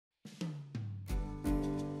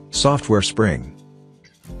Software Spring.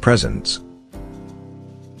 Presents.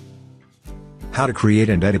 How to create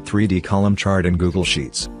and edit 3D column chart in Google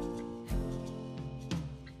Sheets.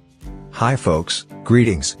 Hi folks,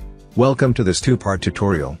 greetings. Welcome to this two-part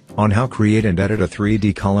tutorial on how create and edit a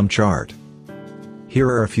 3D column chart. Here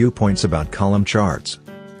are a few points about column charts.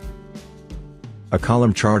 A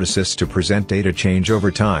column chart assists to present data change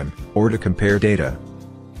over time, or to compare data.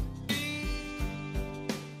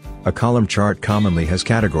 A column chart commonly has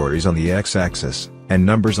categories on the x-axis, and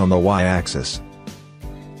numbers on the y-axis.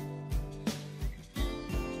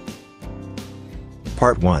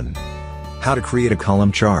 Part 1. How to create a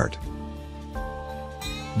column chart.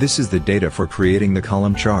 This is the data for creating the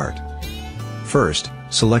column chart. First,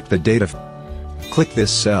 select the data. Click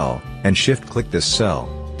this cell, and shift-click this cell.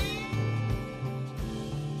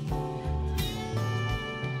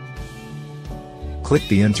 Click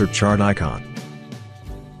the Insert Chart icon.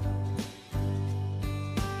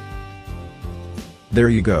 There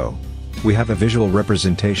you go. We have a visual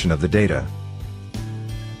representation of the data.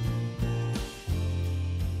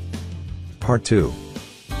 Part 2.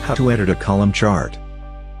 How to edit a column chart.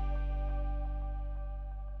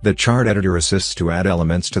 The chart editor assists to add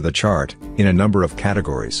elements to the chart, in a number of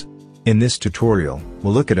categories. In this tutorial,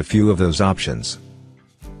 we'll look at a few of those options.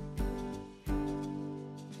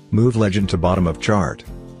 Move legend to bottom of chart.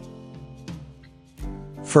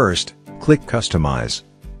 First, click Customize.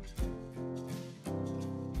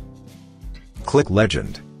 Click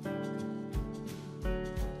Legend.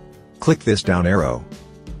 Click this down arrow.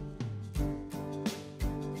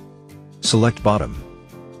 Select Bottom.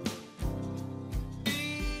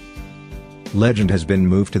 Legend has been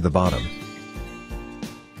moved to the bottom.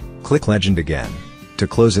 Click Legend again, to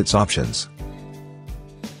close its options.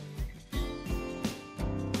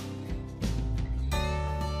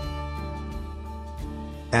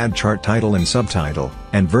 Add chart title and subtitle,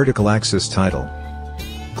 and vertical axis title.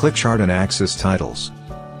 Click Chart and Axis Titles.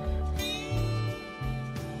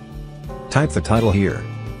 Type the title here.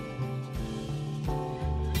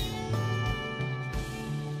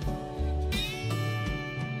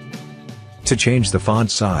 To change the font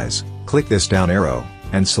size, click this down arrow,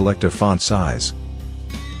 and select a font size.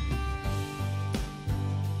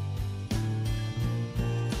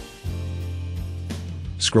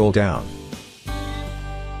 Scroll down.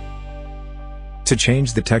 To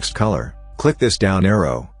change the text color, click this down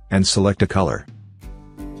arrow, and select a color.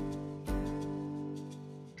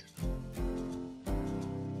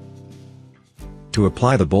 To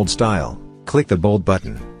apply the bold style, click the bold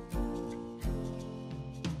button.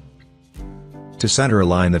 To center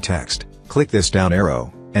align the text, click this down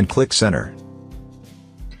arrow, and click Center.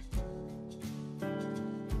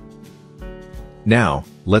 Now,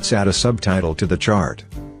 let's add a subtitle to the chart.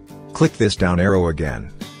 Click this down arrow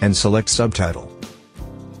again, and select Subtitle.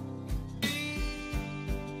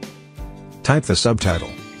 Type the subtitle.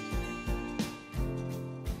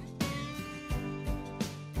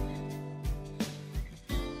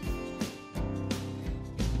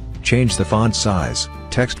 Change the font size,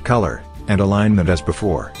 text color, and alignment as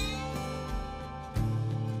before.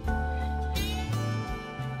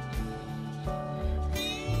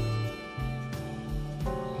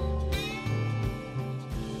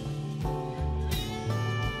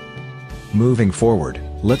 Moving forward,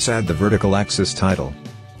 let's add the vertical axis title.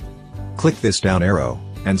 Click this down arrow,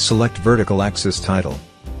 and select Vertical Axis Title.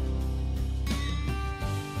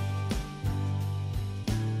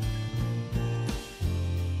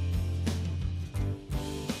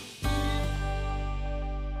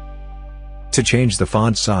 To change the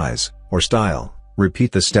font size, or style,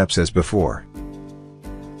 repeat the steps as before.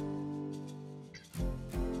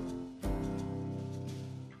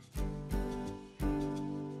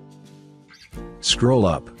 Scroll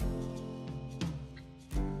up.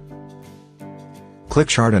 Click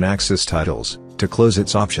Chart and Axis Titles, to close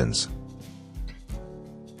its options.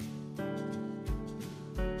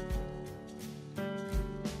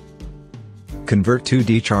 Convert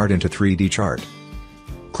 2D chart into 3D chart.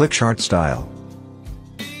 Click Chart Style.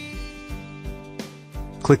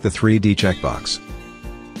 Click the 3D checkbox.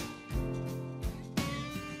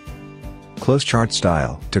 Close Chart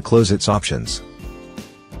Style, to close its options.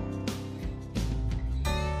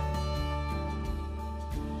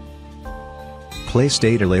 Place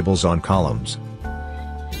data labels on columns.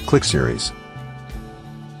 Click Series.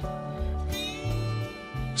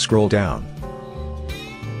 Scroll down.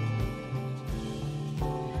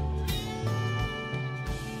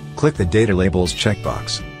 Click the Data Labels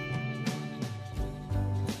checkbox.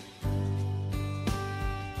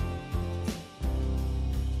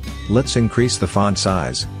 Let's increase the font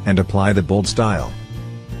size, and apply the bold style.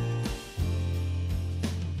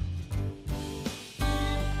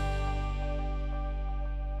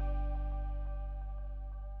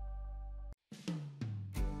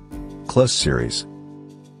 Close series.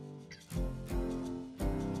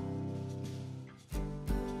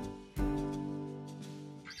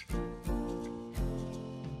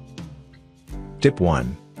 Tip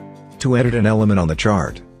 1. To edit an element on the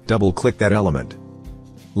chart, double-click that element.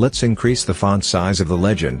 Let's increase the font size of the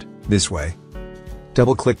legend, this way.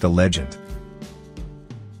 Double-click the legend.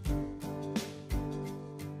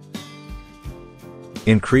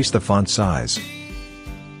 Increase the font size.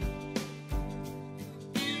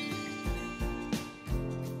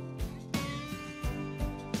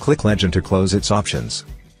 Click Legend to close its options.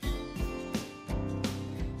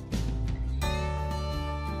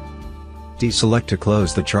 Deselect to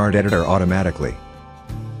close the chart editor automatically.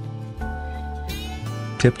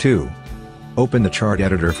 Tip 2. Open the chart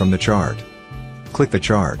editor from the chart. Click the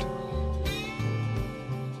chart.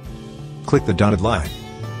 Click the dotted line.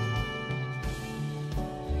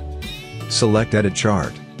 Select Edit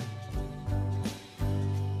Chart.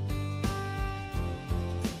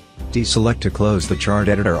 Deselect to close the chart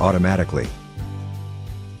editor automatically.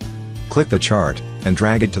 Click the chart, and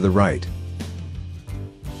drag it to the right.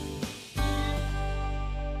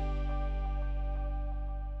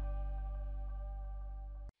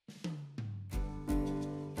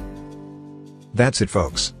 That's it,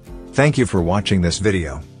 folks. Thank you for watching this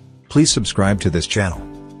video. Please subscribe to this channel.